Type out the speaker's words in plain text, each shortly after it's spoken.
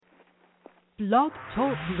Blog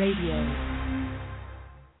Talk Radio.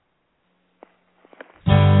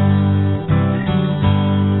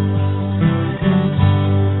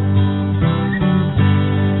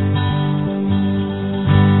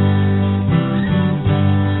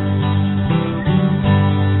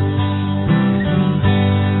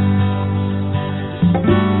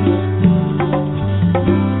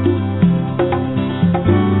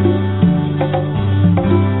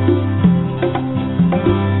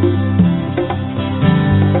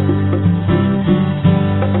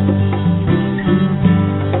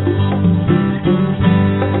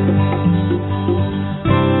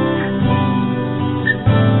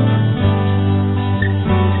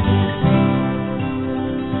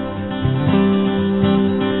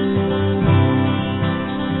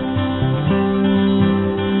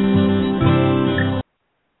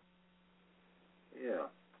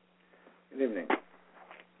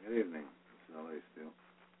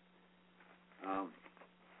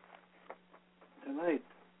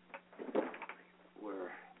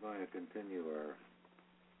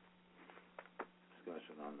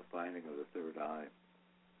 On the finding of the third eye,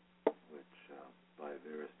 which by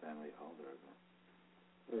Vera Stanly Alder, a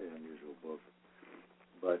very unusual book.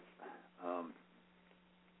 But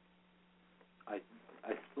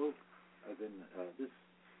I spoke. I've been this.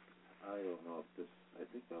 I don't know if this. I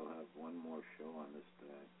think I'll have one more show on this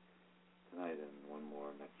tonight and one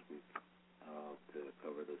more next week to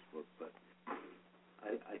cover this book. But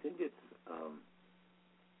I think it's.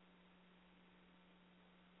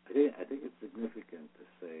 I think it's significant to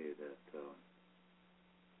say that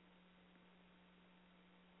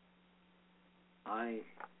I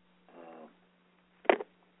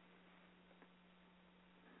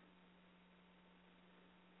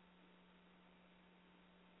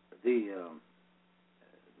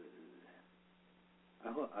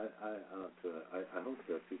hope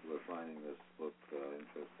that people are finding this book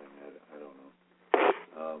interesting. I don't know.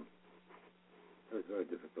 It's very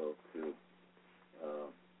difficult to.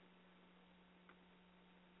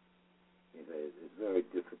 It's very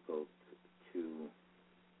difficult to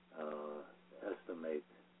estimate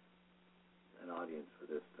an audience for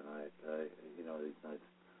this tonight. These nights,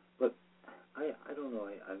 but I don't know.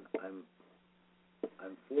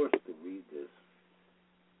 I'm forced to read this.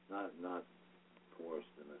 Not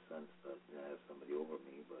forced in the sense that I have somebody over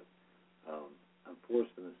me, but I'm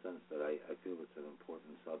forced in the sense that I feel it's an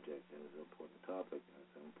important subject and it's an important topic and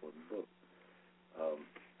it's an important book.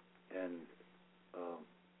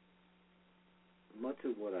 Much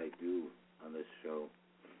of what I do on this show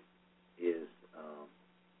is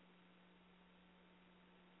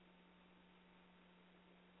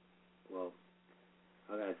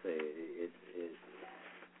how can I say it's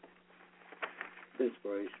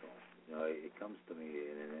inspirational. It comes to me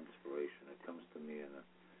in an inspiration. It comes to me in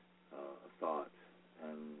a thought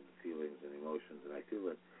and feelings and emotions, and I feel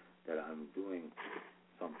that I'm doing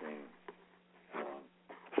something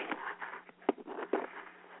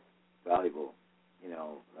valuable.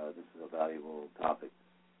 This is a valuable topic.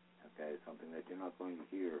 Okay, something that you're not going to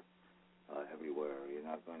hear everywhere. You're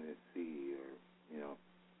not going to see, or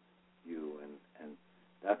and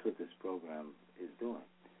that's what this program is doing.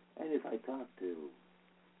 And if I talk to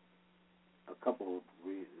a couple of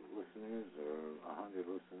listeners, or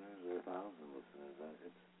 100 listeners, or 1,000 listeners,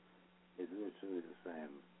 it's literally the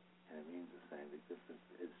same, and it means the same because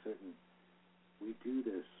it's certain. We do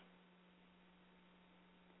this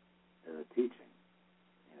as a teaching.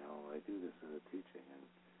 I do this as a teaching, and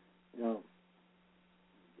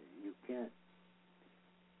you can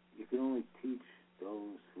only teach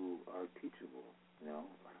those who are teachable,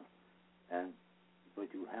 but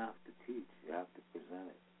you have to teach, you have to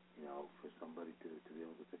present it, for somebody to be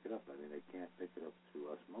able to pick it up. I mean, they can't pick it up through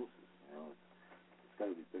osmosis, it's got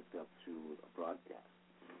to be picked up through a broadcast,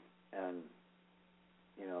 and,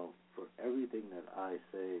 for everything that I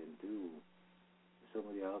say and do,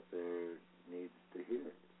 somebody out there needs to hear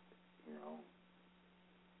it,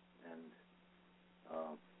 and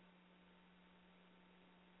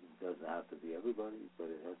it doesn't have to be everybody, but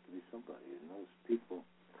it has to be somebody. And those people,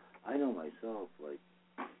 I know myself, like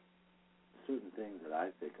certain things that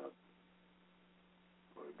I pick up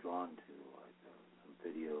or are drawn to, like some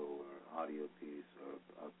video or audio piece or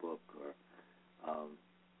a book or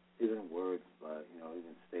even words by,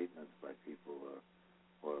 even statements by people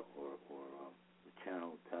or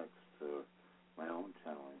channel texts or my own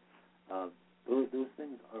channeling. Those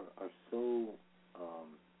things are so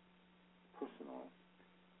personal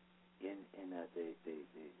in that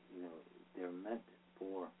they're meant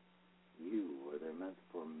for you, or they're meant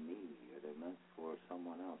for me, or they're meant for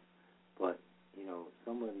someone else. But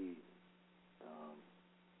somebody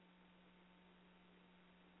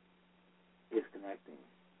connecting.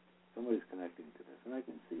 Somebody's connecting to this, and I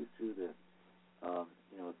can see through the,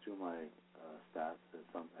 through my stats that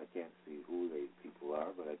I can't see who people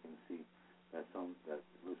are, but I can see that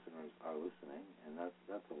listeners are listening, and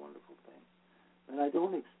that's a wonderful thing. And I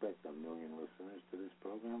don't expect 1 million listeners to this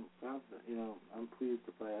program. I'm pleased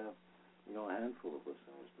if I have, a handful of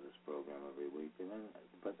listeners to this program every week,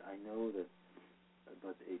 but I know that,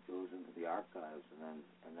 but it goes into the archives,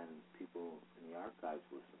 and then people in the archives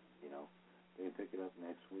listen. They can pick it up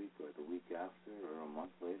next week or the week after or a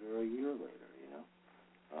month later or a year later.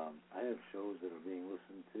 I have shows that are being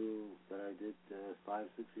listened to that I did 5-6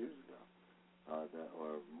 years ago,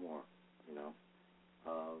 or more.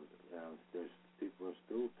 There's people are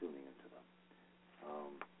still tuning into them,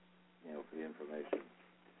 for the information.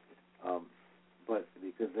 But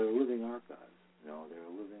because they're a living archive, they're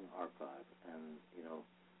a living archive, and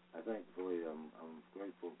I thankfully I'm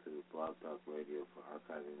grateful to Blog Talk Radio for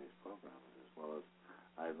archiving these programs, as well as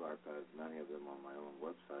I've archived many of them on my own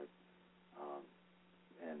website.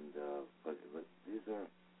 But these are,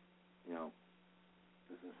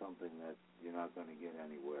 this is something that you're not going to get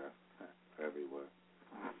anywhere or everywhere.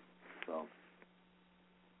 So,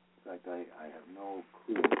 in fact, I have no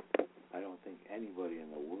clue. I don't think anybody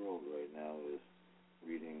in the world right now is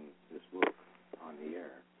reading this book on the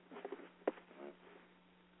air.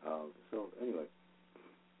 So anyway,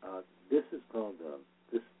 this is called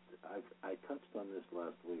I touched on this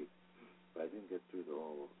last week, but I didn't get through the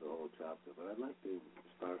whole chapter. But I'd like to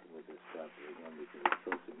start with this chapter again because it's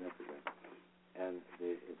so significant. And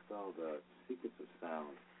it's called Secrets of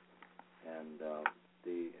Sound, and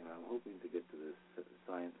I'm hoping to get to this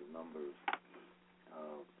science of numbers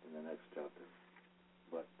in the next chapter.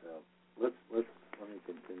 But let me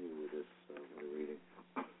continue with this with the reading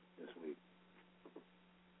this week.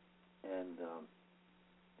 And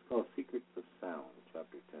it's called Secrets of Sound,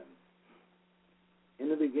 Chapter 10. In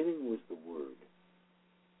the beginning was the Word.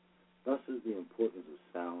 Thus is the importance of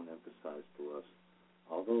sound emphasized to us,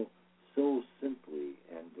 although so simply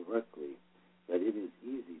and directly that it is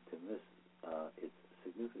easy to miss its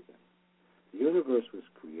significance. The universe was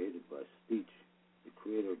created by speech. The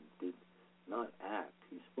Creator did not act.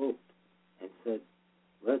 He spoke and said,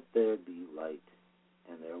 "Let there be light,"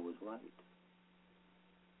 and there was light.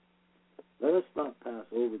 Let us not pass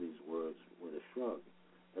over these words with a shrug,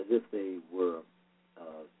 as if they were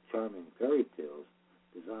charming fairy tales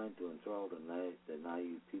designed to enthrall the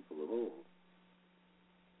naive people of old.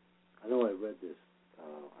 I know I read this.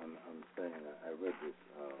 I'm saying I read this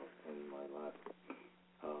in my last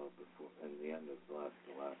before in the end of the last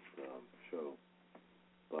show,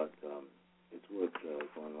 but it's worth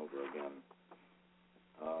going over again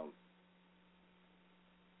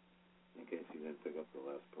in case you didn't pick up the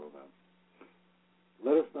last program.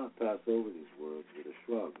 Let us not pass over these words with a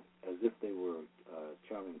shrug, as if they were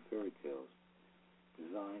charming fairy tales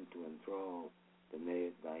designed to enthrall the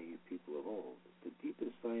naive people of old. The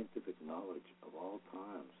deepest scientific knowledge of all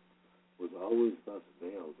times was always thus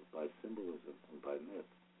veiled by symbolism and by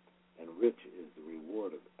myth, and rich is the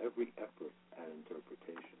reward of every effort at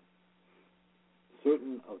interpretation.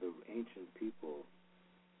 Certain of the ancient people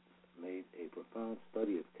made a profound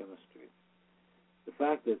study of chemistry. The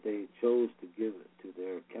fact that they chose to give to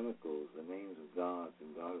their chemicals the names of gods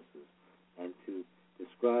and goddesses and to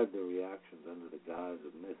describe their reactions under the guise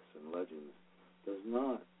of myths and legends does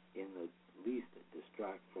not in the least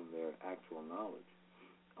distract from their actual knowledge.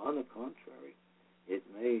 On the contrary, it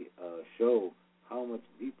may show how much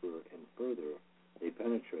deeper and further they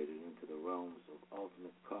penetrated into the realms of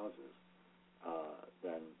ultimate causes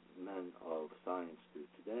than men of science do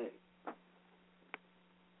today.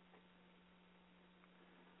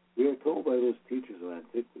 We are told by those teachers of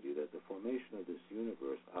antiquity that the formation of this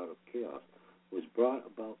universe out of chaos was brought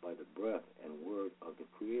about by the breath and word of the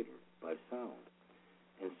Creator, by sound.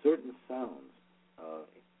 And certain sounds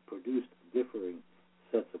produced differing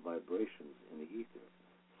sets of vibrations in the ether.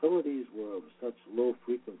 Some of these were of such low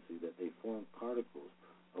frequency that they formed particles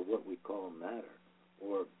of what we call matter,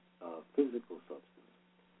 or physical substance.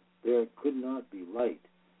 There could not be light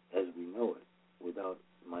as we know it without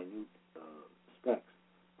minute specks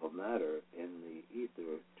of matter in the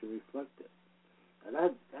ether to reflect it. And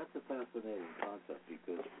that's a fascinating concept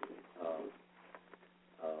because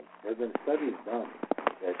there have been studies done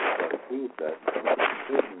that prove that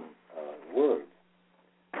certain words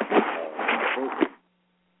spoken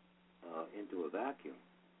into a vacuum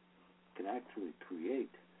can actually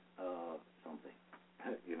create something,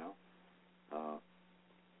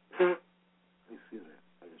 excuse me,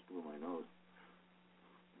 I just blew my nose.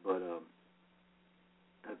 But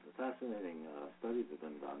fascinating studies have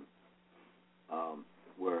been done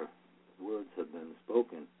where words have been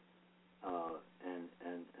spoken,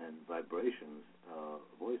 and vibrations,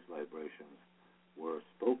 voice vibrations, were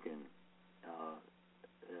spoken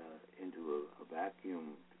into a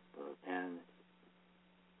vacuum, and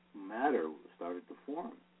matter started to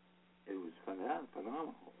form. It was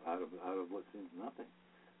phenomenal out of what seems nothing,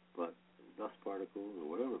 but dust particles or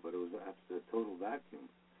whatever. But it was after a total vacuum,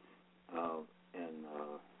 and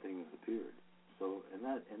things appeared. So, and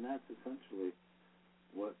that's essentially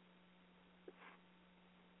what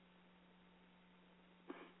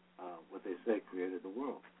they say created the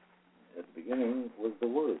world. At the beginning was the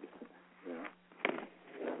Word,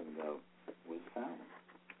 and was sound.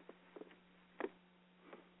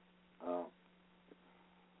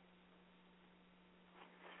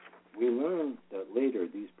 We learned that later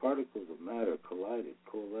these particles of matter collided,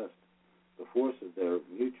 coalesced, the force of their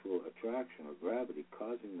mutual attraction or gravity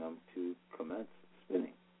causing them to commence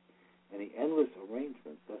spinning. And the endless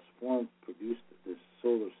arrangement thus formed produced this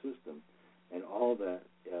solar system and all that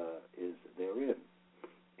is therein.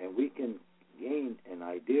 And we can gain an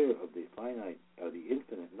idea of the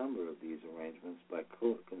infinite number of these arrangements by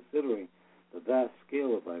considering the vast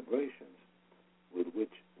scale of vibrations with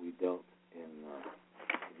which we dealt in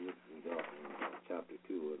chapter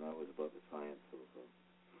 2, and that was about the science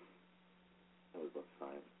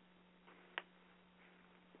science.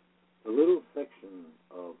 The little section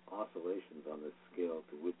of oscillations on this scale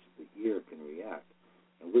to which the ear can react,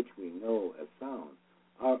 and which we know as sound,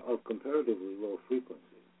 are of comparatively low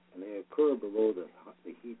frequency, and they occur below the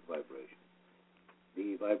heat vibration.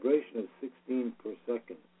 The vibration of 16 per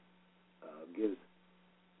second gives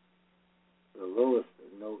the lowest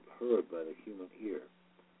note heard by the human ear,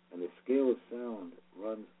 and the scale of sound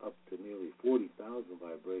runs up to nearly 40,000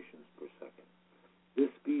 vibrations per second. This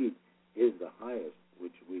speed is the highest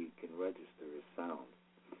which we can register as sound.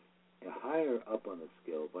 And higher up on the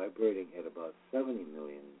scale, vibrating at about 70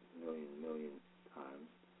 million times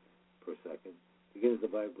per second, begins the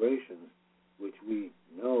vibrations which we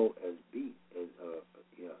know as beat, as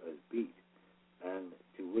beat, and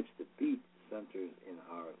to which the beat centers in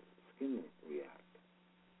our skin react.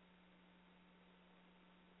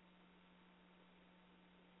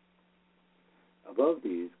 Above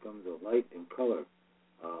these comes the light and color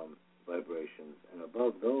vibrations, and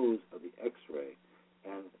above those of the X-ray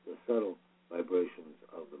and the subtle vibrations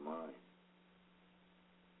of the mind.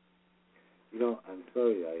 I'm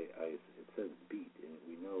sorry, it says beat, and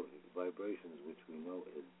we know vibrations which we know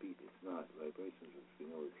as beat. It's not. Vibrations which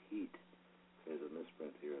we know as heat. There's a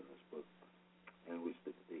misprint here in this book, and which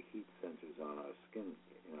the heat centers on our skin,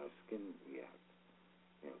 in our skin react.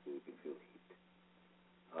 So we can feel heat.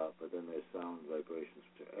 But then there's sound vibrations,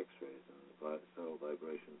 which are X-rays, and subtle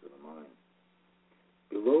vibrations of the mind.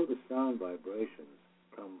 Below the sound vibrations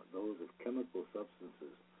come those of chemical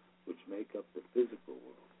substances which make up the physical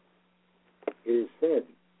world. It is said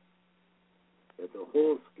that the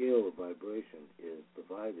whole scale of vibration is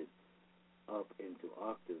divided up into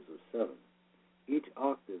octaves of 7. Each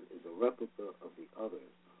octave is a replica of the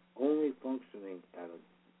others, only functioning at a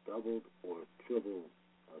doubled or tripled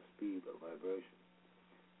speed of vibration.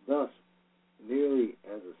 Thus, merely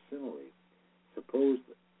as a simile,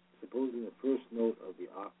 supposing the first note of the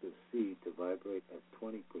octave C to vibrate at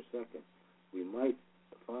 20 per second, we might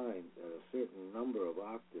find that a certain number of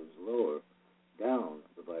octaves lower down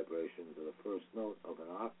the vibrations of the first note of an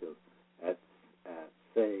octave at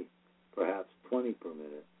say, perhaps 20 per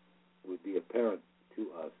minute, would be apparent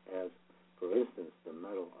to us as, for instance, the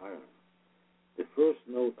metal iron. The first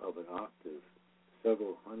note of an octave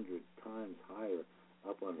several hundred times higher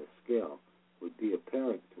up on the scale would be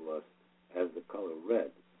apparent to us as the color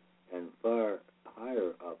red, and far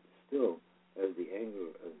higher up still as the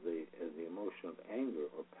emotion of anger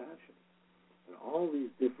or passion. And all these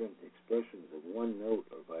different expressions of one note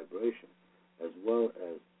or vibration, as well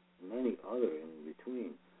as many other in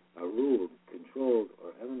between, are ruled, controlled,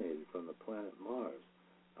 or emanated from the planet Mars,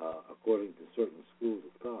 according to certain schools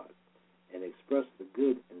of thought, and express the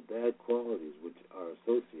good and bad qualities which are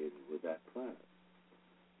associated with that planet.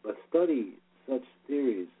 But by studying such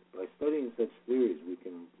theories, we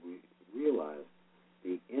can realize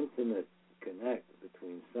the intimate connect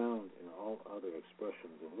between sound and all other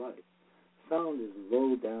expressions of life. Sound is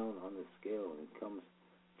low down on the scale and comes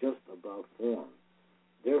just above form.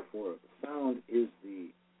 Therefore, sound is the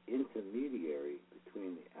intermediary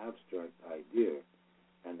between the abstract idea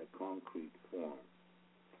and the concrete form.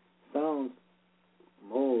 Sounds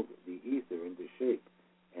mold the ether into shape,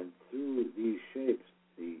 and through these shapes,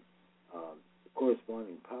 the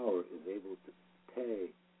corresponding power is able to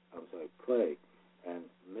play and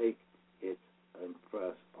make it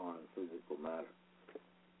impress on physical matter.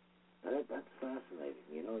 And that's fascinating.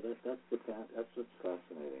 You know, that's what's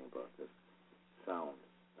fascinating about this sound.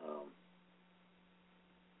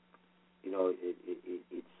 You know,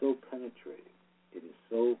 it's so penetrating. It is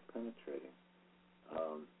so penetrating.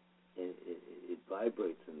 It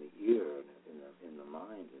vibrates in the ear and in the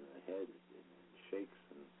mind, in the head. It shakes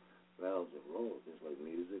and rattles and rolls, just like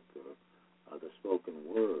music or the spoken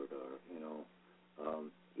word, or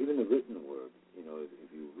even the written word. You know, if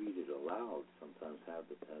you read it aloud, sometimes has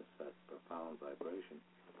that profound vibration.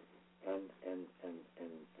 And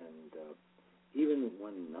even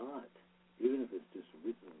when not, even if it's just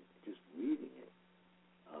written, just reading it,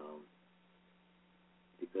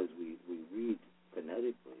 because we read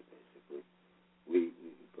phonetically, basically, we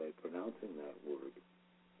by pronouncing that word,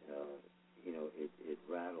 it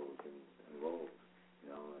rattles and rolls,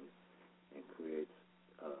 and creates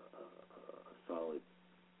a solid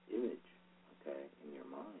image, okay, in your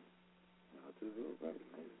mind. It's really very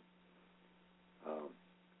amazing.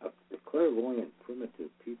 The clairvoyant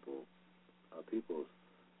primitive peoples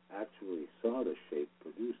actually saw the shape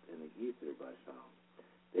produced in the ether by sound.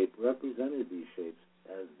 They represented these shapes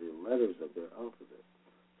as the letters of their alphabet.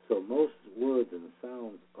 So most words and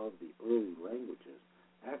sounds of the early languages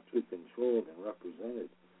actually controlled and represented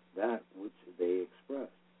that which they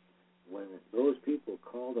expressed. When those people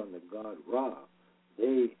called on the god Ra,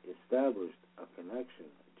 they established a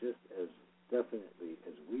connection just as definitely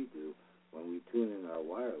as we do when we tune in our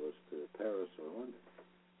wireless to Paris or London.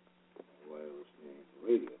 Wireless meaning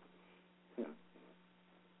radio.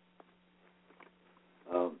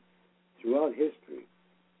 Throughout history,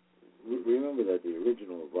 remember that the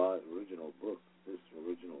original book, this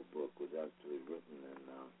original book was actually written in,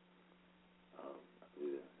 I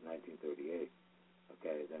believe, 1938.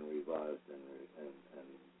 Okay, then revised and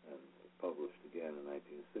published again in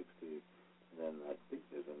 1960. And then I think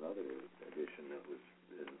there's another edition that was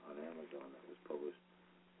on Amazon that was published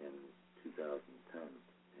in 2010.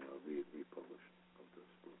 Republished of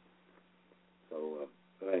this book. So,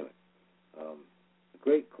 but anyway,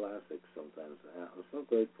 great classics sometimes. I'm so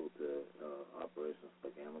grateful to operations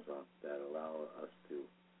like Amazon that allow us to,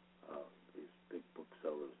 these big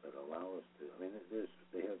booksellers that allow us to, I mean,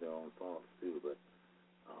 they have their own faults too, but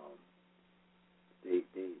they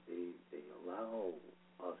allow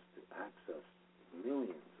us to access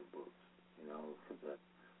millions of books, that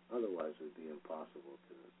otherwise would be impossible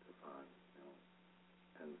to find,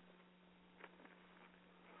 and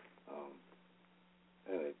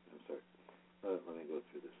anyway, I'm sorry. Let me go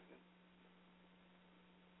through this again.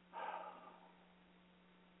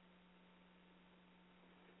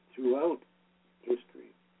 Throughout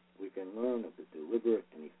history, we can learn of the deliberate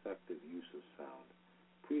and effective use of sound.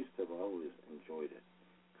 Priests have always enjoyed it,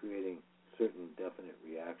 creating certain definite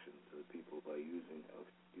reactions to the people by use of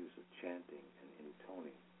chanting and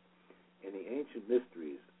intoning. In the ancient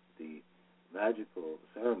mysteries, the magical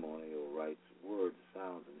ceremonial rites, words,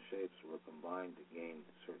 sounds, and shapes were combined to gain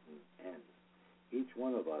certain ends. Each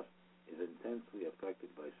one of us is intensely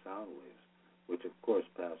affected by sound waves, which of course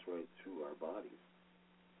pass right through our bodies.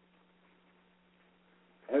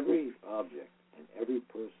 Every object and every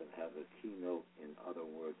person has a key note. In other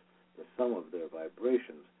words, the sum of their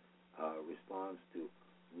vibrations responds to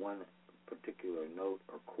one particular note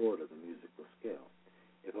or chord of the musical scale.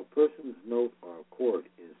 If a person's note or chord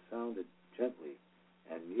is sounded gently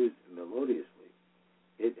and used melodiously,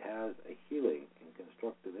 it has a healing and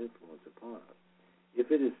constructive influence upon us.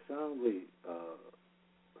 If it is sounded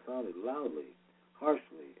loudly,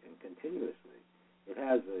 harshly, and continuously, it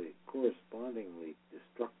has a correspondingly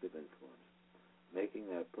destructive influence, making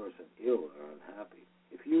that person ill or unhappy.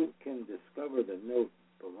 If you can discover the note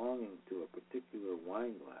belonging to a particular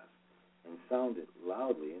wine glass and sound it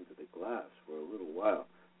loudly into the glass for a little while,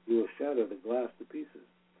 you will shatter the glass to pieces.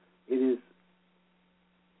 It is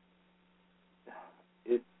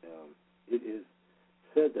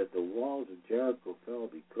said that the walls of Jericho fell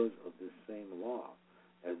because of this same law,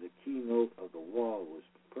 as the key note of the wall was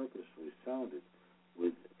purposely sounded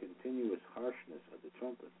with continuous harshness of the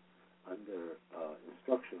trumpet, under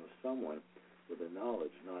instruction of someone with a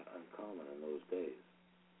knowledge not uncommon in those days.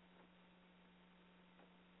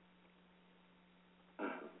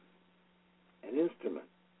 An instrument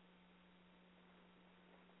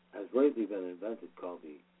has lately been invented called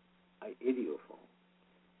the idiophone.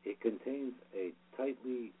 It contains a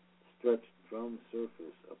tightly stretched drum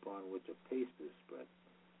surface upon which a paste is spread.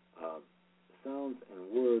 Sounds and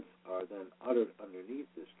words are then uttered underneath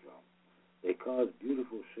this drum. They cause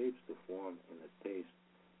beautiful shapes to form in the paste,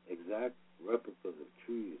 exact replicas of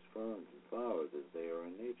trees, ferns, and flowers as they are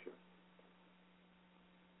in nature.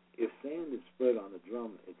 If sand is spread on the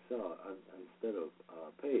drum itself instead of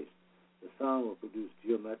paste, the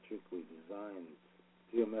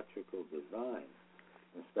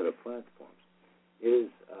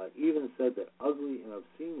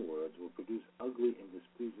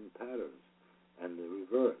patterns, and the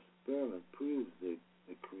reverse. Experiment proves the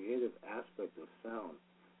creative aspect of sound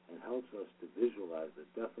and helps us to visualize the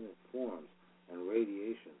definite forms and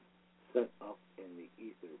radiations set up in the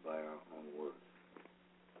ether by our own words.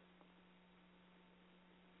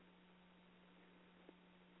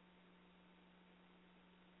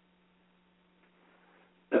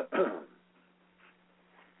 The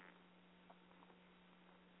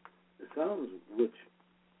sounds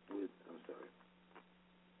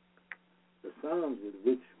with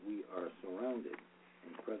which we are surrounded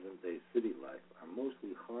in present-day city life are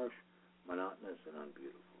mostly harsh, monotonous, and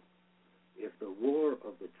unbeautiful. If the roar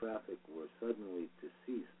of the traffic were suddenly to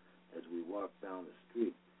cease as we walk down the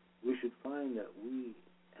street, we should find that we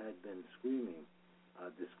had been screaming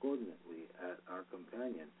discordantly at our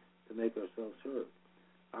companion to make ourselves heard.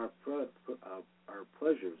 Our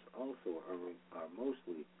pleasures also are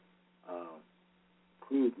mostly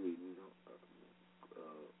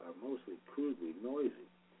crudely noisy.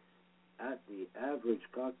 At the average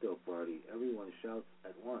cocktail party, everyone shouts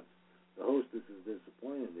at once. The hostess is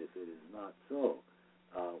disappointed if it is not so,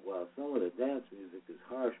 while some of the dance music is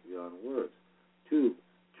harsh beyond words. Tube,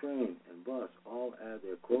 train, and bus all add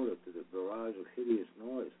their quota to the barrage of hideous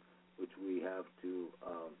noise which we have to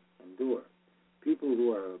endure. People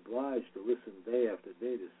who are obliged to listen day after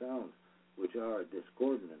day to sounds which are a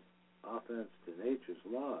discordant offense to nature's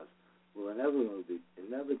laws will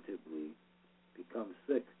inevitably become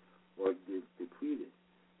sick or depleted,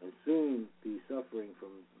 and soon be suffering from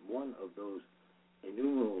one of those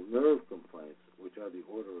innumerable nerve complaints which are the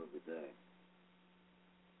order of the day.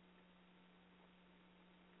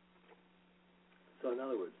 So in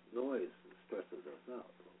other words, noise stresses us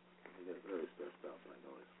out. We get very stressed out by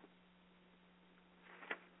noise.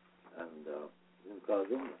 And it can cause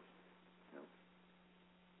illness.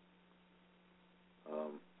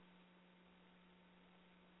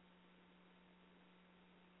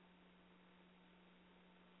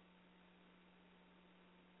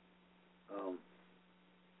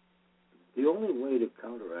 The only way to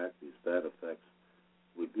counteract these bad effects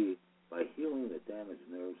would be by healing the damaged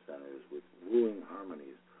nerve centers with wooing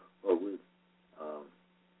harmonies, or with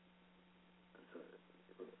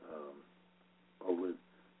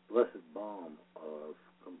blessed balm of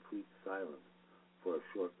complete silence for a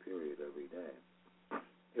short period every day.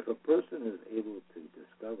 If a person is able to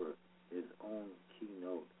discover his own key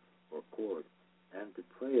note or chord and to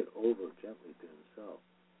play it over gently to himself,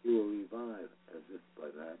 he will revive as if by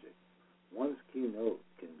magic. One's key note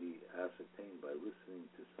can be ascertained by listening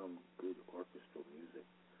to some good orchestral music.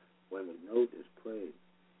 When the note is played,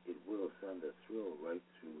 it will send a thrill right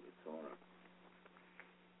through its owner.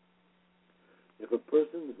 If a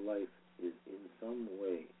person's life is in some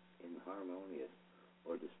way inharmonious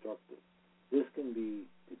or destructive, this can be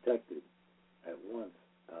detected at once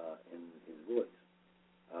in his voice,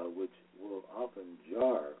 which will often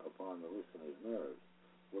jar upon the listener's nerves,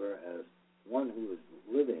 whereas one who is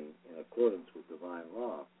living in accordance with divine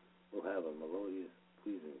law will have a melodious,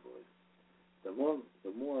 pleasing voice. The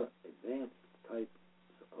more advanced types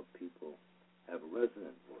of people have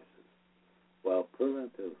resonant voices, while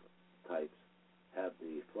primitive types have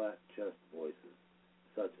the flat chest voices,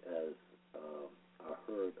 such as are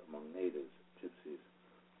heard among natives, gypsies,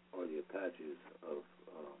 or the Apaches of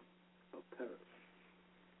Paris.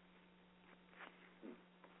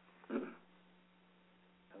 I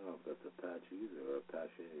don't know if that's Apaches or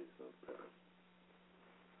Apaches of Paris.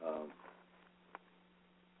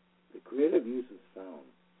 The creative use of sound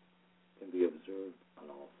can be observed on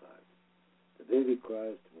all sides. The baby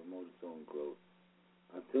cries to promote its own growth.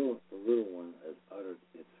 Until the little one has uttered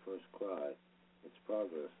its first cry, its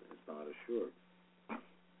progress is not assured.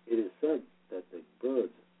 It is said that the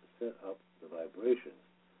birds set up the vibrations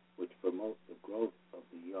which promote the growth of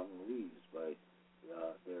the young leaves by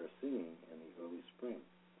their singing in the early spring.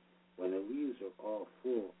 When the leaves are all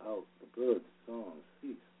full out, the birds' songs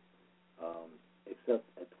cease, except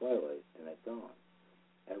at twilight and at dawn,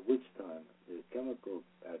 at which time the chemical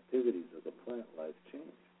activities of the plant life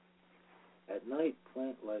change. At night,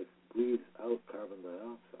 plant life breathes out carbon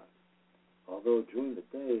dioxide, although during the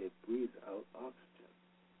day it breathes out oxygen.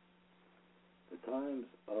 The times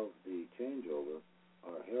of the changeover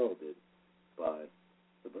are heralded by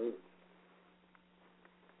the birds.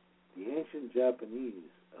 The ancient Japanese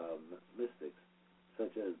mystics,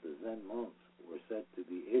 such as the Zen monks, were said to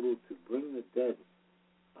be able to bring the dead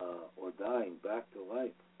or dying back to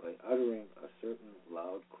life by uttering a certain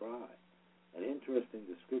loud cry. An interesting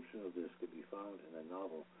description of this could be found in the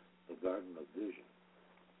novel The Garden of Vision.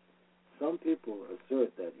 Some people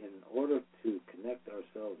assert that in order to connect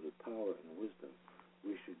ourselves with power and wisdom,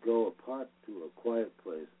 we should go apart to a quiet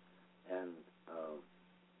place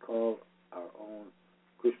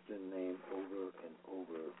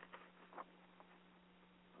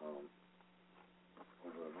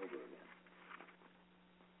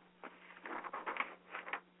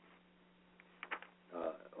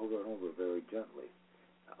over and over very gently.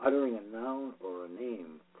 Uttering a noun or a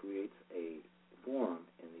name creates a form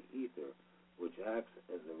in the ether which acts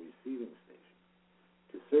as a receiving station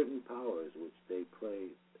to certain powers which they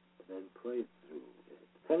then play through it.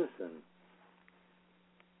 Tennyson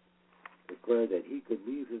declared that he could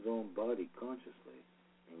leave his own body consciously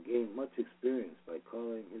and gain much experience by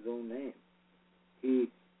calling his own name. He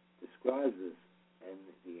describes this in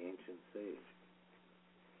the ancient sage.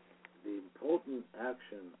 The potent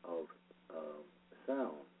action of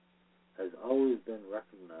sound has always been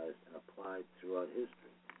recognized and applied throughout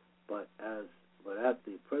history, but at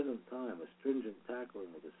the present time, a stringent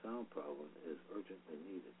tackling of the sound problem is urgently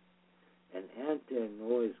needed. An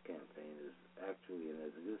anti-noise campaign is actually in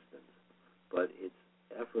existence, but its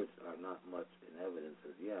efforts are not much in evidence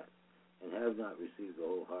as yet, and have not received the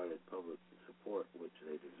wholehearted public support which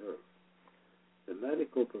they deserve. The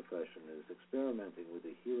medical profession is experimenting with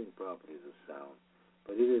the healing properties of sound,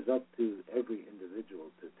 but it is up to every individual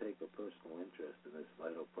to take a personal interest in this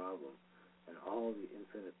vital problem and all the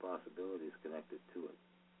infinite possibilities connected to it.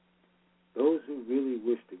 Those who really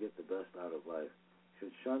wish to get the best out of life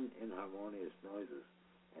should shun inharmonious noises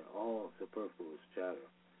and all superfluous chatter.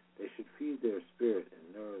 They should feed their spirit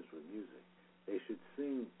and nerves with music. They should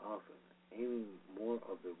sing often, aiming more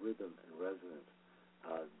of the rhythm and resonance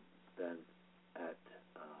than at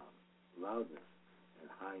loudness and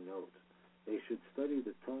high notes. They should study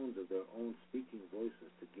the tones of their own speaking voices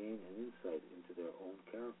to gain an insight into their own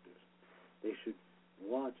characters. They should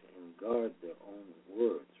watch and guard their own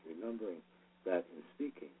words, remembering that in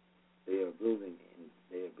speaking they are building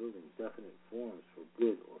definite forms for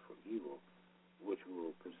good or for evil, which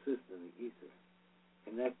will persist in the ether,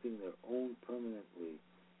 connecting their own permanently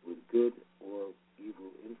with good or evil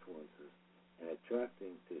influences and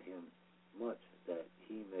attracting to him much that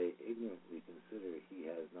he may ignorantly consider he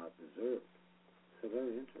has not deserved. So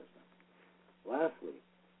very interesting. Lastly,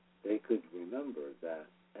 they could remember that,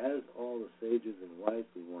 as all the sages and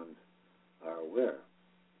wisely ones are aware,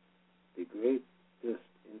 the greatest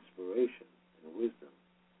inspiration and wisdom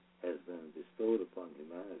has been bestowed upon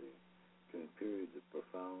humanity during periods of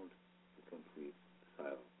profound and complete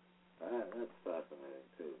silence. That's fascinating,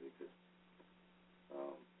 too, because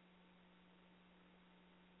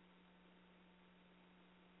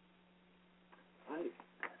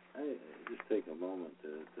I just take a moment to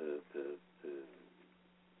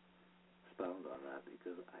expound on that,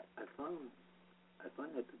 because I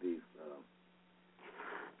find that to be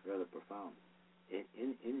rather profound.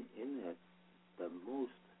 In that, the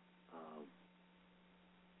most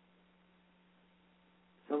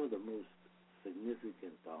some of the most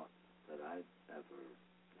significant thoughts that I've ever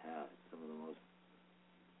had, some of the most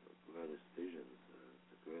greatest visions,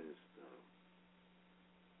 the greatest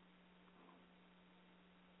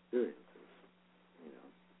experiences,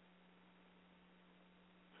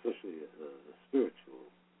 especially the spiritual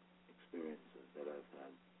experiences that I've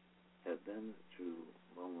had, have been through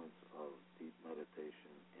moments of deep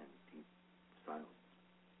meditation and deep silence.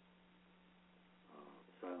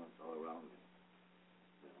 Silence all around me.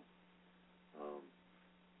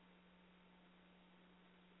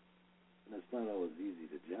 And it's not always easy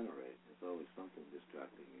to generate. There's always something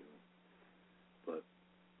distracting you, but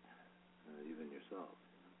even yourself.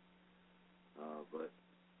 But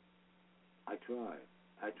I try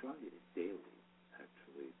daily,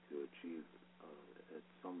 actually, to achieve at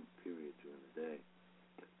some period during the day,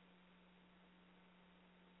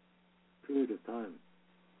 period of time,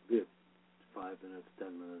 be it 5 minutes,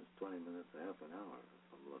 10 minutes, 20 minutes, a half an hour, if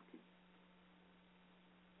I'm lucky,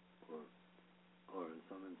 or in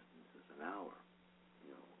some instances an hour,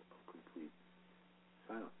 of complete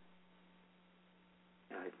silence.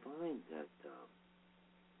 And I find that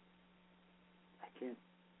I can't.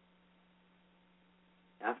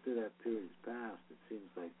 After that period has passed, it seems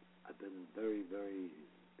like I've been very, very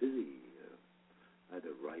busy,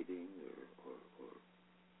 either writing or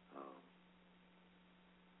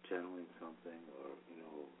channeling something, or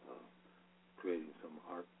creating some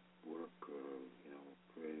artwork, or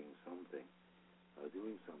creating something,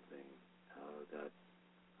 doing something that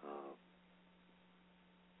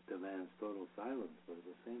demands total silence. But at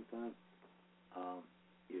the same time,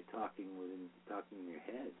 you're talking in your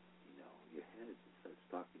head. Your head starts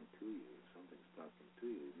talking to you. Something's talking to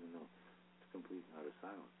you, even though it's complete and utter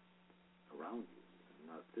silence around you,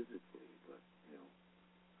 not physically, but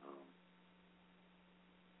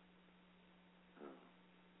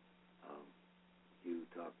you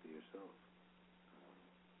talk to yourself.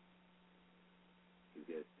 You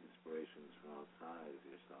get inspirations from outside of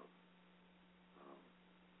yourself.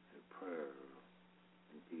 In prayer,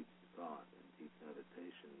 in deep thought, in deep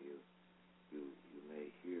meditation, you may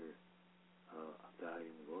hear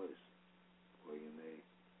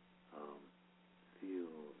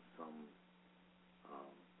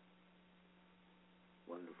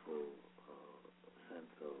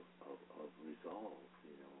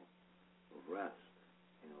depressed,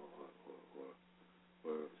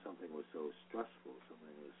 or something was so stressful,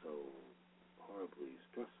 something was so horribly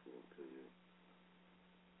stressful to you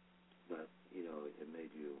that it made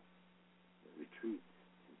you retreat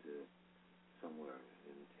into somewhere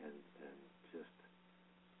and just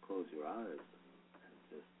close your eyes and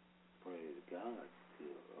just pray to God,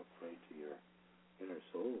 or pray to your inner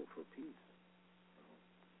soul for peace,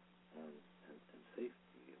 and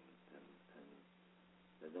safety, and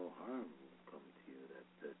that no harm will come to you,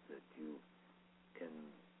 that you can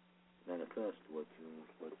manifest what you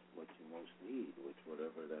most need,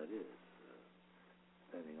 whatever that is,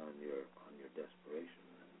 depending on your desperation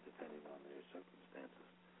and depending on your circumstances.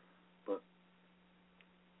 But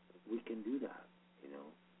we can do that,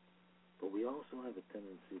 But we also have a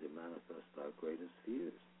tendency to manifest our greatest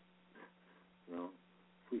fears.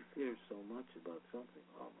 If we fear so much about something,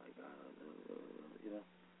 oh my God,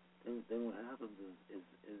 then what happens is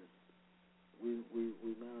we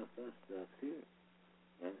manifest that fear,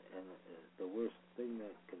 and the worst thing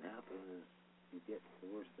that can happen is you get the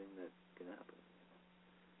worst thing that can happen.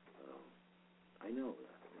 I know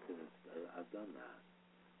that because I've done that,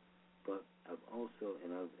 but I've also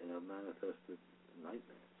I've manifested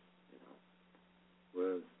nightmares,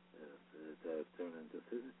 whereas that have turned into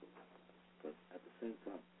physical. But at the same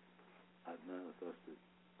time, I've manifested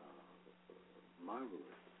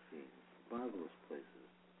marvelous scenes, marvelous places,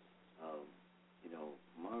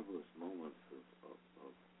 marvelous moments of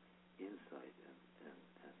insight and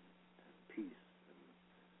peace and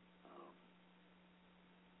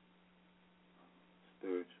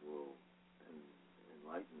spiritual and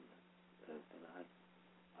enlightenment, and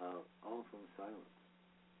all from silence,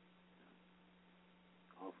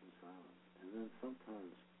 and then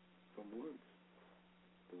sometimes from words,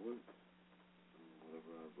 from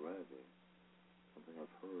whatever I've read or something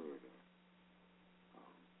I've heard, or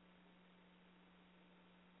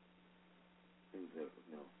things that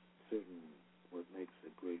certain what makes a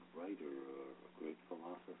great writer or a great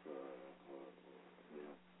philosopher or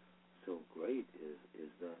so great is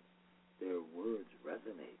that their words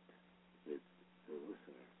resonate with the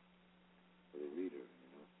listener or the reader.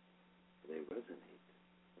 They resonate,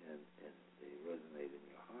 and they resonate in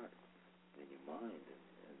your heart, in your mind,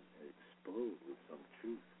 and explode with some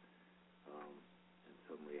truth and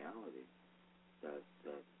some reality that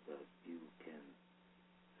you can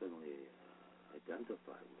suddenly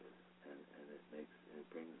identify with, and it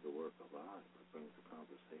brings the work alive. It brings the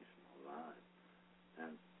conversation alive,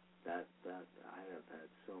 and that I have had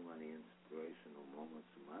so many inspirational moments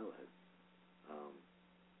in my life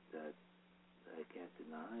that I can't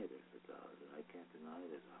deny there's a God, and I can't deny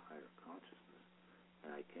there's a higher consciousness,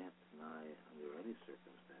 and I can't deny under any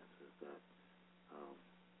circumstances that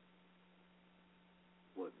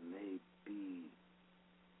what may be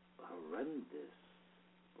horrendous,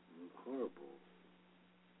 horrible,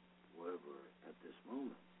 whatever at this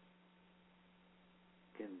moment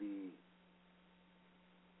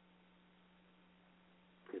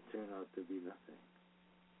could turn out to be nothing.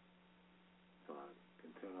 Thought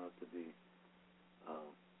can turn out to be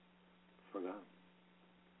forgotten.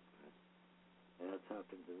 Right? And that's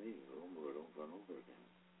happened to me over and over again,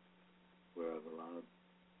 where I've allowed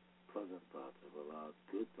pleasant thoughts, I've allowed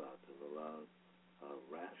good thoughts, I've allowed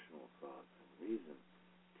rational thoughts and reason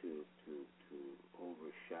to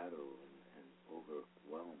overshadow and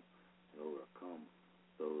overwhelm and overcome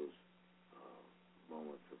those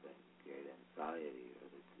moments of great anxiety or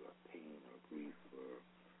pain or grief or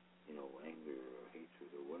anger or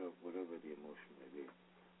hatred or whatever the emotion may be.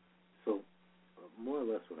 So more or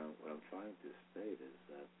less what I'm trying to state is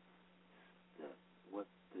that what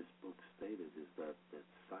this book stated is that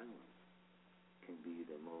silence can be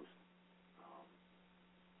the most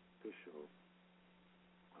official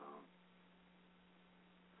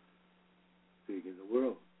thing in the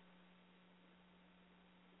world.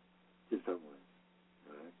 Just someone,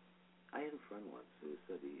 right? I had a friend once who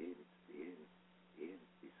said he hated to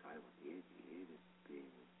be silent. He hated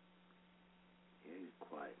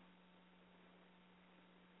quiet,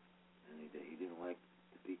 and he didn't like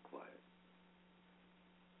to be quiet.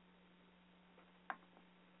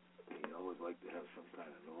 He always liked to have some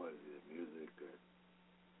kind of noise, either music or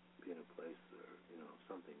be in a place or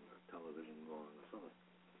something, or television going or something.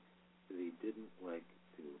 But he didn't like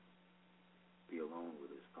to be alone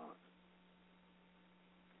with his thoughts.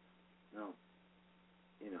 Now,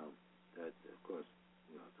 that of course,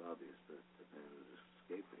 it's obvious that the man was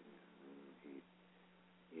escaping, and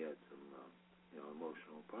he had some,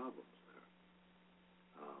 emotional problems there,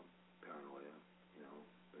 paranoia,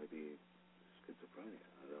 maybe schizophrenia.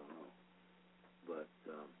 I don't know, but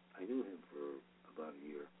I knew him for about a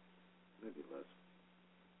year, maybe less.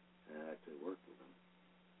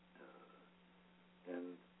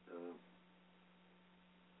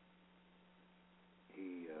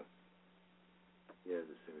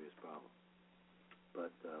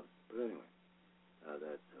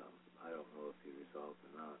 I don't know if he resolved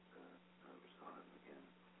or not. I never saw him again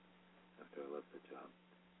after I left the job.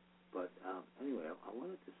 But anyway, I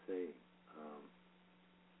wanted to say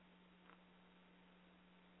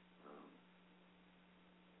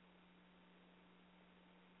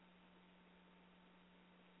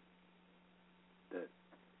that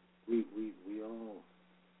we all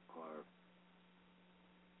are,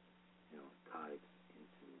 tied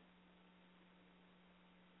into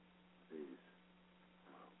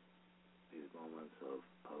these moments of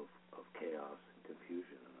chaos and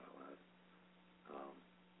confusion in our lives.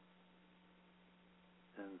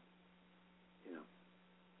 And,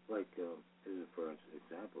 like, here's a for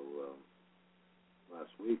example,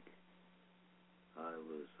 last week I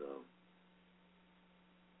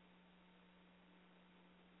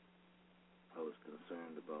was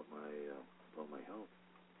concerned about my health.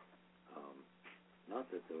 Not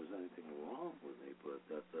that there was anything wrong with me, but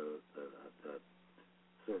that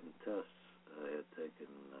certain tests I had taken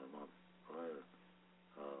a month prior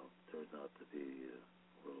turned out to be a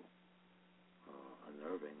little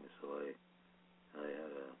unnerving. So I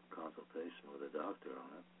had a consultation with a doctor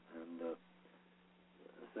on it, and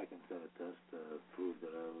a second set of tests proved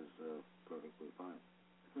that I was perfectly fine.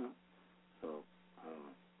 So I don't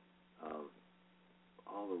know.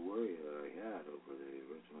 All the worry that I had over the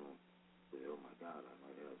original, oh my God, I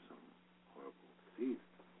might have some horrible disease,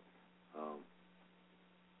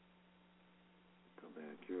 something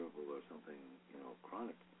incurable or something,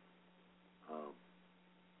 chronic,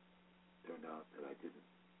 turned out that I didn't,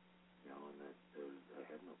 and that I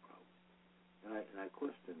had no problem. And I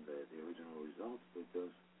questioned the original results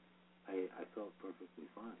because I felt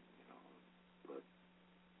perfectly fine, but,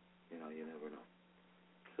 you never know.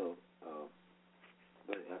 So,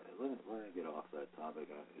 but let me get off that topic.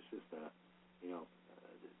 It's just that, I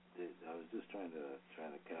was just trying to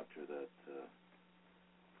capture that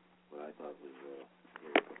what I thought was a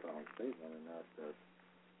really profound statement, and that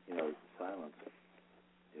silence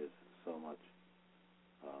is so much.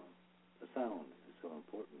 The sound is so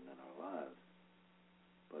important in our lives,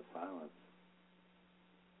 but silence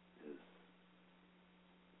is,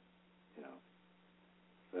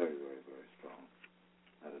 very, very, very strong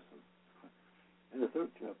medicine. In the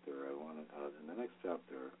third chapter, in the next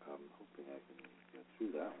chapter, I'm hoping I can get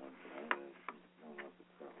through that one tonight. I don't know if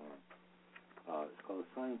it's that long. It's called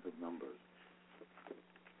Science of Numbers.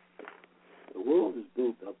 The world is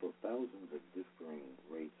built up of thousands of differing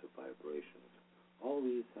rates of vibrations. All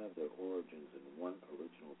these have their origins in one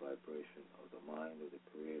original vibration of the mind of the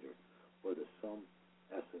Creator, or the sum,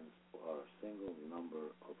 essence, or single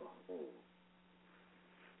number of a whole.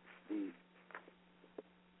 We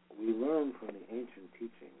learn from the ancient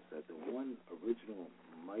teachings that the one original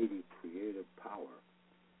mighty creative power,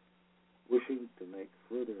 wishing to make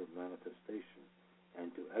further manifestation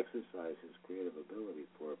and to exercise his creative ability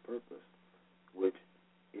for a purpose, which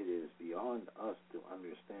it is beyond us to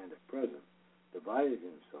understand at present, divided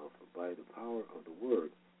himself by the power of the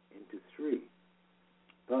Word into three,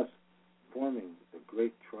 thus forming the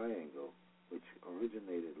great triangle which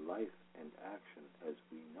originated life and action as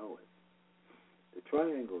we know it. The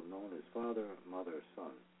triangle known as Father, Mother,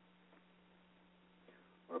 Son,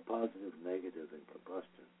 or positive, negative, and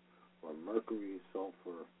combustion, or mercury,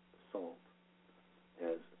 sulfur, salt,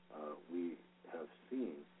 as we have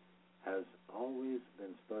seen, has always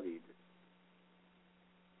been studied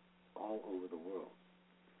all over the world.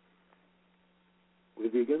 We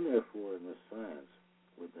begin, therefore, in this science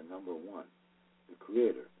with the number one, the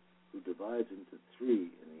Creator, who divides into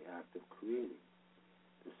three in the act of creating.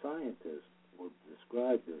 The scientist will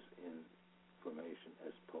describe this information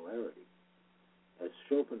as polarity. As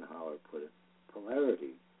Schopenhauer put it,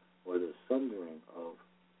 polarity, or the sundering of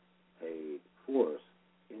a force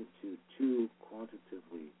into two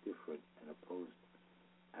quantitatively different and opposed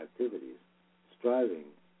activities, striving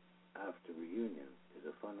after reunion, is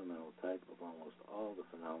a fundamental type of almost all the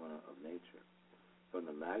phenomena of nature, from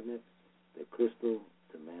the magnet, the crystal,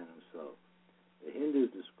 to man himself. The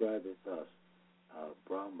Hindus describe it thus,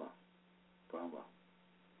 Brahma,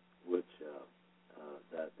 which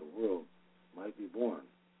that the world might be born,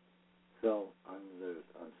 fell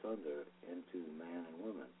asunder into man and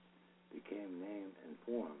woman, became name and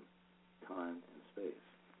form, time and space.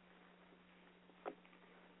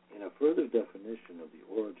 In a further definition of the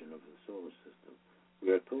origin of the solar system,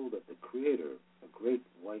 we are told that the Creator, a great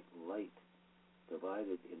white light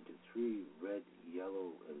divided into three, red,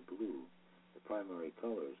 yellow, and blue, the primary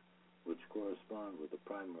colors, which correspond with the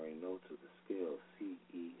primary notes of the scale C,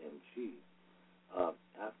 E, and G.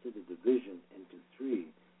 After the division into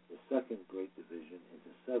three, the second great division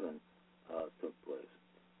into seven took place.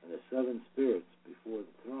 and the 7 spirits before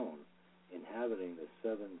the throne, inhabiting the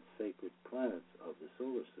 7 sacred planets of the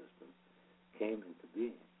solar system, came into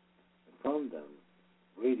being. And from them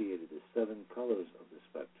radiated the 7 colors of the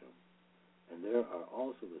spectrum. And there are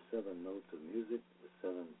also the 7 notes of music, the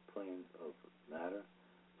 7 planes of matter,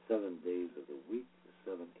 7 days of the week, the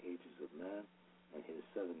 7 ages of man, and his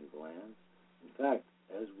 7 glands. In fact,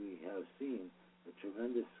 as we have seen, the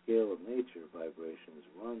tremendous scale of nature vibrations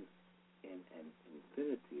runs in an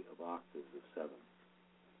infinity of octaves of 7.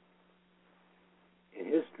 In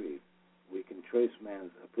history, we can trace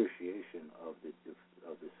man's appreciation of the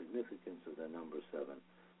significance of the number 7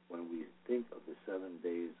 when we think of the 7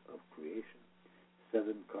 days of creation,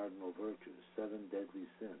 7 cardinal virtues, 7 deadly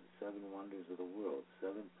sins, 7 wonders of the world,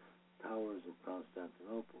 7 towers of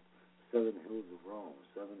Constantinople, 7 hills of Rome,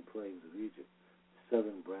 7 plagues of Egypt,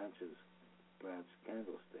 7 branch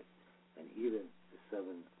candlestick, and even the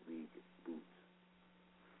 7 league boots.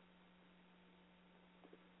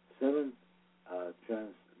 7,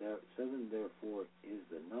 therefore, is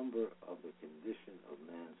the number of the condition of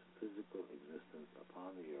man's physical existence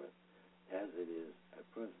upon the earth as it is at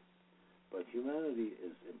present. But humanity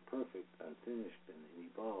is imperfect, unfinished, and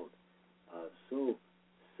evolved, so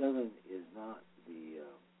 7 is not the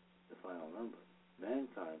final number.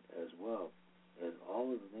 Mankind, as well as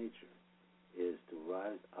all of nature, is to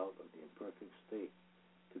rise out of the imperfect state,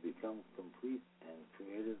 to become complete and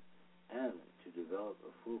creative, and to develop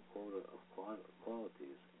a full quota of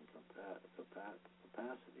qualities and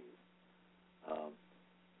capacities,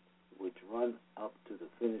 which run up to the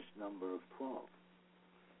finished number of 12.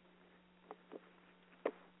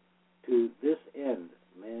 To this end,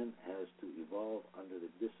 man has to evolve under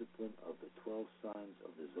the discipline of the 12 signs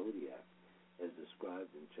of the zodiac, as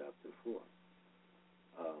described in Chapter 4,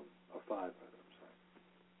 or 5, rather. I'm sorry.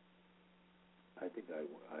 I think I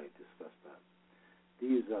discussed that.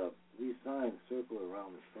 These signs circle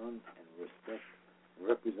around the sun and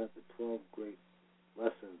represent the 12 great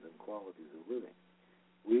lessons and qualities of living.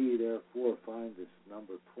 We therefore find this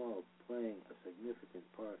number 12 playing a significant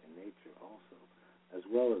part in nature also, as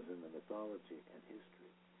well as in the mythology and history.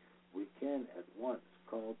 We can at once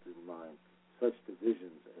call to mind such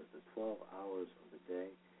divisions as the 12 hours of the day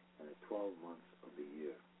and the 12 months of the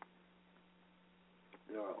year.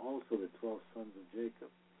 There are also the 12 sons of Jacob,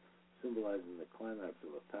 symbolizing the climax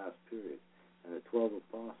of a past period, and the 12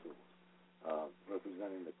 apostles,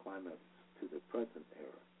 representing the climax to the present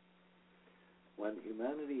era. When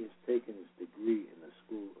humanity has taken its degree in the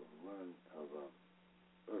school of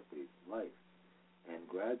earthly life, and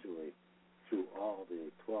gradually, through all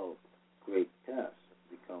the 12 great tests,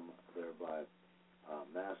 become thereby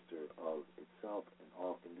master of itself in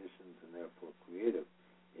all conditions and therefore creative,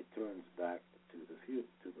 it turns back to the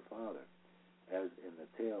Father, as in the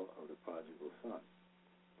tale of the prodigal son.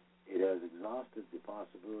 It has exhausted the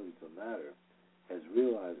possibilities of matter, has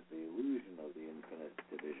realized the illusion of the infinite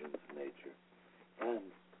divisions of nature,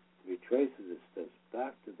 and retraces its steps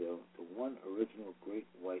back to one original great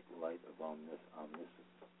white light of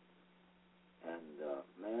omniscience. And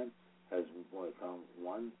man has become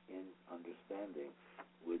one in understanding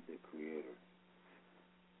with the Creator.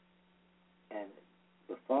 And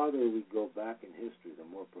the farther we go back in history, the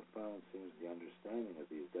more profound seems the understanding of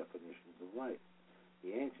these definitions of life.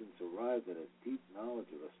 The ancients arrived at a deep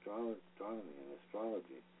knowledge of astronomy and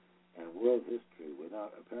astrology and world history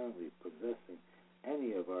without apparently possessing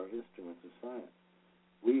any of our instruments of science.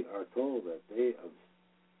 We are told that they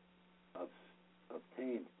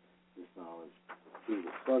obtained this knowledge through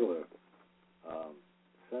the subtler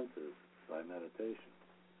senses by meditation.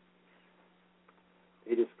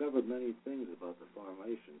 They discovered many things about the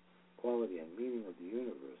formation, quality, and meaning of the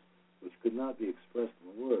universe, which could not be expressed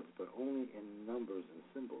in words, but only in numbers and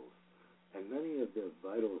symbols. And many of the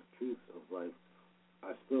vital truths of life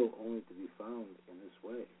are still only to be found in this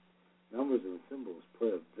way. Numbers and symbols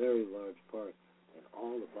play a very large part in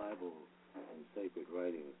all the Bible and sacred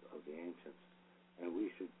writings of the ancients, and we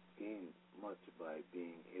should gain much by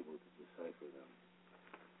being able to decipher them.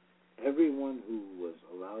 Everyone who was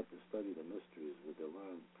allowed to study the mysteries with the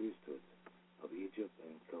learned priesthoods of Egypt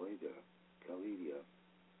and Chaldea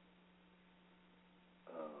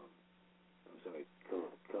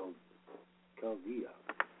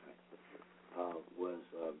was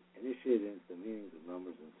initiated into the meanings of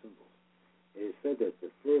numbers and symbols. It is said that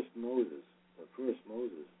the first Moses,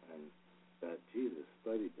 and that Jesus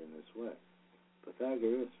studied in this way.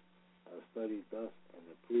 Pythagoras studied thus, and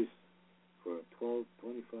the priests for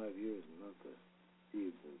 25 years in Memphis,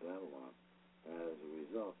 Thebes, and Babylon, and as a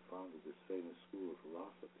result founded this famous school of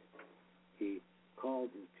philosophy. He called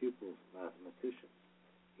his pupils mathematicians.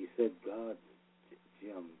 He said God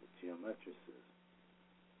geometricist.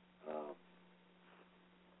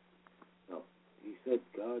 No, he said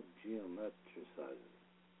God geometricizes.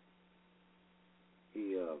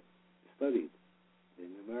 He studied the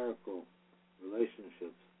numerical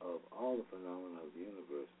relationships of all the phenomena of the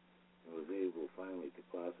universe and was able finally to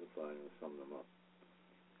classify and sum them up.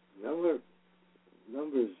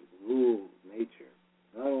 Numbers rule nature,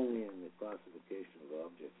 not only in the classification of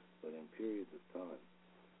objects, but in periods of time.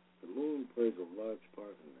 The moon plays a large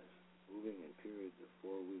part in this, moving in periods of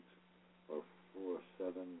 4 weeks or 4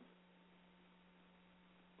 sevens,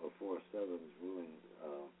 ruling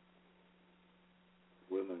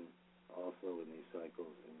women also in these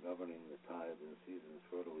cycles and governing the tides and seasons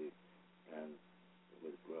fertily and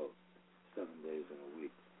with growth, 7 days in a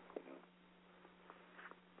week.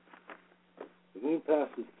 The moon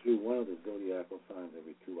passes through one of the zodiacal signs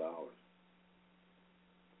every 2 hours.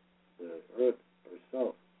 The Earth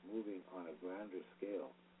herself, moving on a grander scale,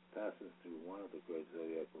 passes through one of the great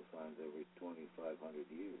zodiacal signs every 2,500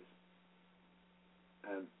 years.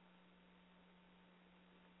 And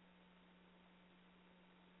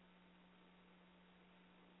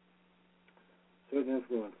certain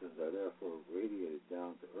influences are therefore radiated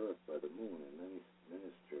down to Earth by the moon and many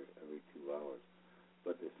minister every 2 hours,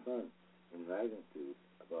 but the sun in magnitude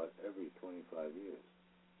about every 2,500 years.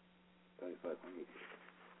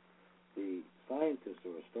 The scientist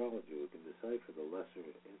or astrologer who can decipher the lesser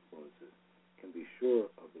influences can be sure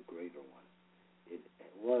of the greater one. It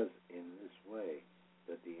was in this way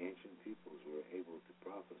that the ancient peoples were able to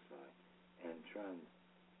prophesy and trend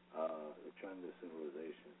of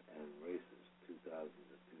civilization and races 2,000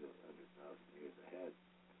 to 200,000 years ahead.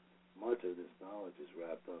 Much of this knowledge is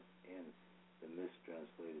wrapped up in the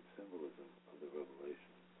mistranslated symbolism of the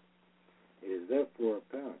revelation. It is therefore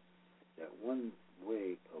apparent that one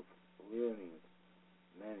way of learning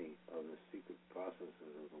many of the secret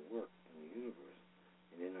processes of the work in the universe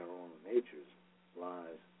and in our own natures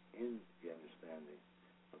lies in the understanding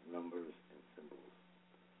of numbers and symbols.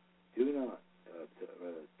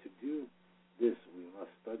 To do this, we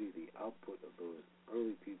must study the output of those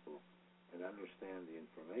early people and understand the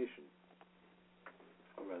information,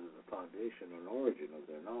 or rather the foundation and origin of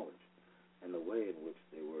their knowledge, and the way in which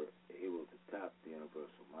they were able to tap the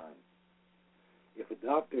universal mind. If a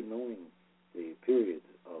doctor, knowing the periods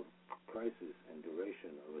of crisis and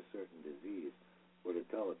duration of a certain disease, were to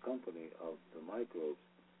tell a company of the microbes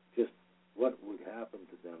just what would happen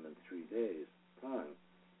to them in 3 days' time,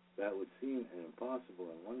 that would seem an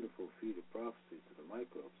impossible and wonderful feat of prophecy to the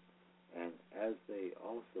microbes, and as they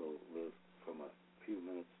also live from a few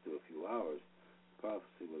minutes to a few hours,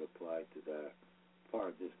 prophecy would apply to their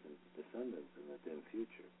far distant descendants in the dim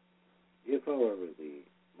future. If, however, the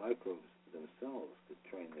microbes themselves could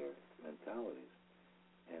train their mentalities,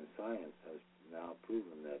 and science has now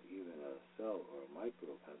proven that even a cell or a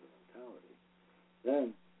microbe has a mentality,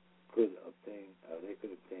 then they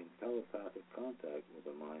could obtain telepathic contact with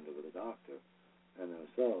the mind of the doctor and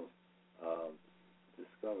themselves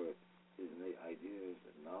discover his ideas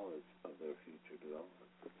and knowledge of their future development.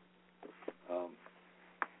 I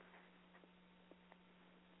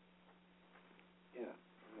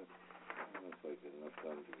don't know if I get enough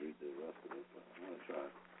time to read the rest of it, but I'm going to try.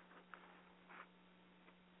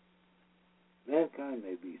 Mankind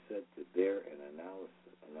may be said to bear an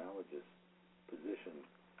analogous position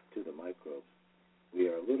to the microbes.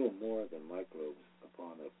 We are little more than microbes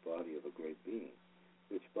upon the body of a great being,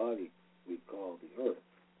 which body we call the earth.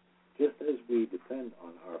 Just as we depend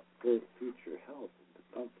on our future health, the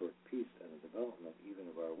comfort, peace, and the development even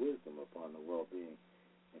of our wisdom upon the well-being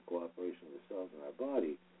and cooperation of the cells in our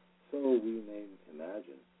body, so we may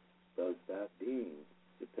imagine, does that being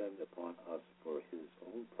depend upon us for his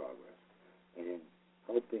own progress, and in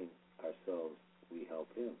helping ourselves we help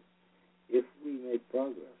him. If we make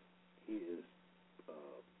progress, he is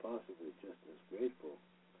possibly just as grateful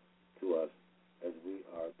to us as we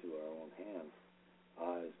are to our own hands,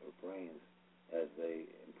 eyes, or brains as they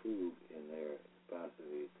improve in their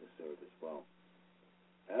capacity to serve as well.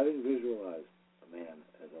 Having visualized a man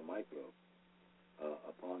as a microbe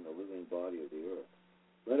upon the living body of the earth,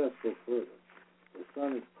 let us go further. The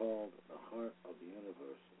sun is called the heart of the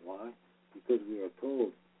universe. Why? Because we are told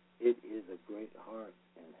it is a great heart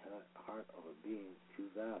and heart of a being too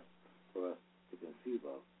vast for us to conceive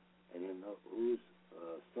of, and in whose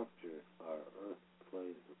structure our earth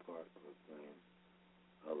plays the part of a gland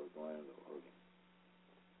or organ.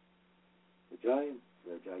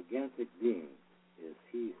 The gigantic being is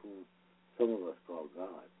he whom some of us call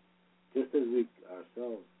God. Just as we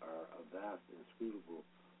ourselves are a vast, inscrutable,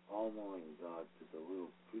 all-knowing God to the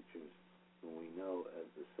little creatures whom we know as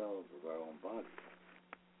the cells of our own body.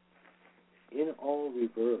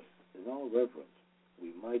 all reverence,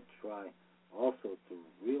 we might try also to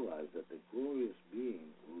realize that the glorious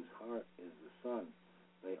being whose heart is the sun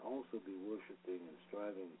may also be worshiping and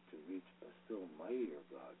striving to reach a still mightier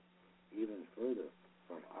God, even further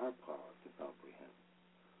from our power to comprehend.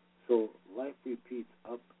 So life repeats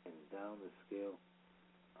up and down the scale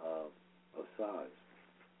of size,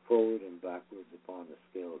 forward and backwards upon the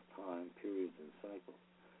scale of time, periods, and cycles.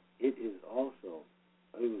 It was only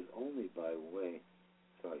by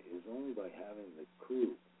having the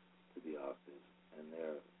clue to the octaves and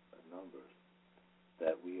their numbers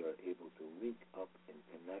that we are able to link up and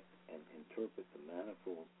connect and interpret the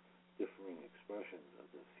manifold differing expressions of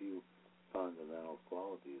the few fundamental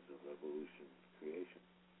qualities of evolution creation,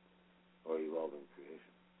 or evolving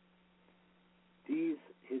creation. These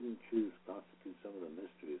hidden truths constitute some of the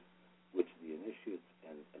mysteries which the initiates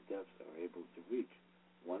and adepts are able to reach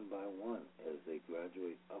one by one as they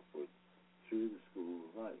graduate upward through the school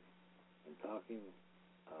of life, and taking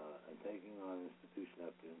on institution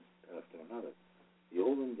after another. The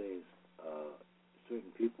olden days,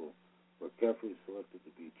 certain people were carefully selected to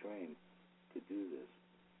be trained to do this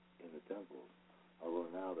in the temples, although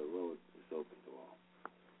now the road is open to all.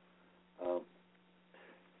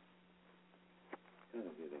 Kind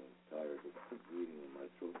of getting tired of reading, and my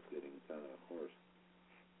throat's getting kind of hoarse.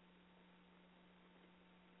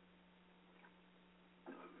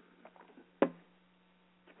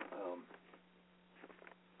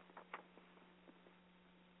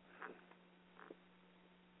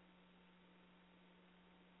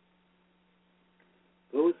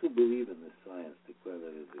 Those who believe in this science declare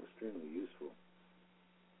that it is extremely useful.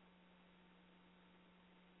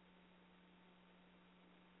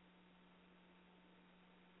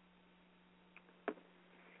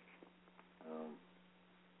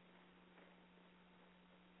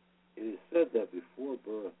 It is said that before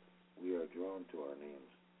birth we are drawn to our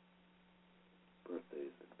names,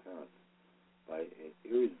 birthdays, and parents by an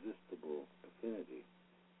irresistible affinity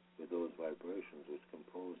with those vibrations which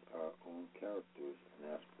compose our own characters and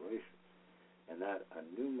aspirations, and that a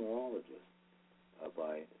numerologist,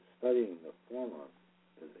 by studying the former,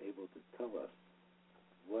 is able to tell us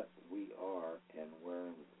what we are and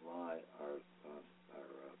wherein lie our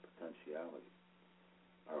potentialities,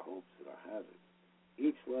 our hopes, and our hazards.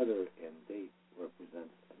 Each letter and date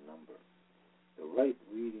represents a number. The right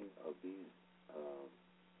reading of these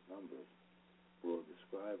numbers will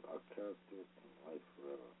describe our character and life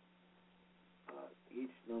forever.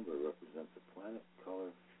 Each number represents a planet,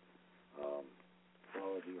 color,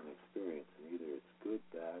 quality, and experience in either its good,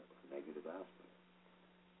 bad, or negative aspect.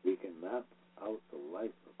 We can map out the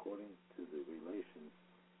life according to the relations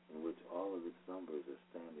in which all of its numbers are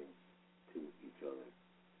standing to each other.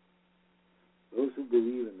 Those who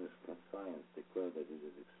believe in this science declare that it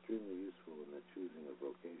is extremely useful in the choosing of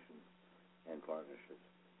vocations and partnerships,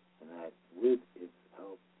 and that with its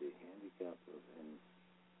help the handicap of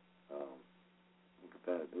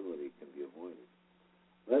incompatibility can be avoided.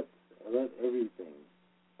 Let everything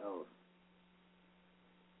else,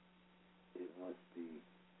 it must be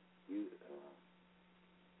used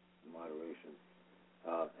moderation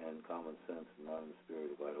and common sense, and not in the spirit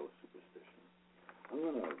of idle superstition.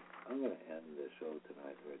 I'm gonna end the show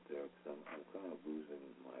tonight right there because I'm kind of losing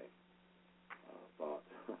my thought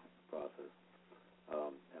process,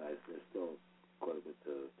 and there's still quite a bit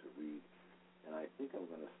to read, and I think I'm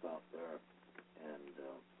gonna stop there and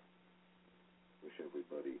wish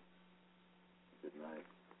everybody good night.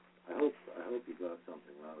 I hope you got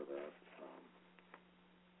something out of that,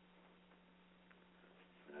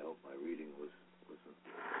 and I hope my reading wasn't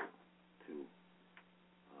too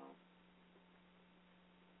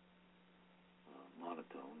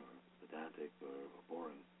monotone or pedantic or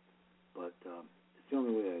boring, but it's the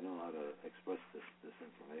only way I know how to express this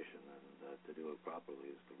information, and to do it properly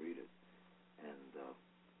is to read it, and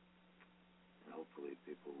hopefully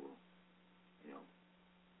people will,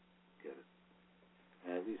 get it.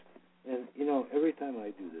 And at least, and every time I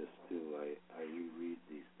do this too, I reread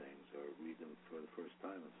these things or read them for the first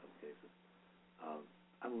time in some cases.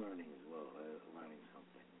 I'm learning as well. I'm learning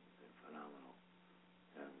something phenomenal,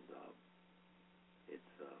 and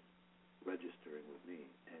it's registering with me,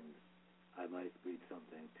 and I might read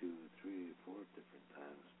something 2, 3, 4 different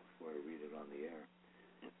times before I read it on the air,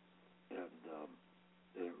 and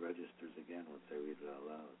then it registers again once I read it out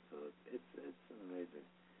loud. So it's an amazing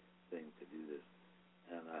thing to do this,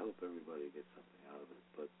 and I hope everybody gets something out of it.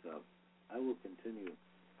 But I will continue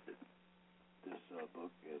this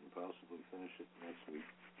book and possibly finish it next week,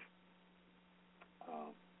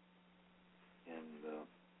 and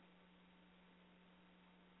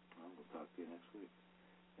we'll talk to you next week.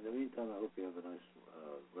 In the meantime, I hope you have a nice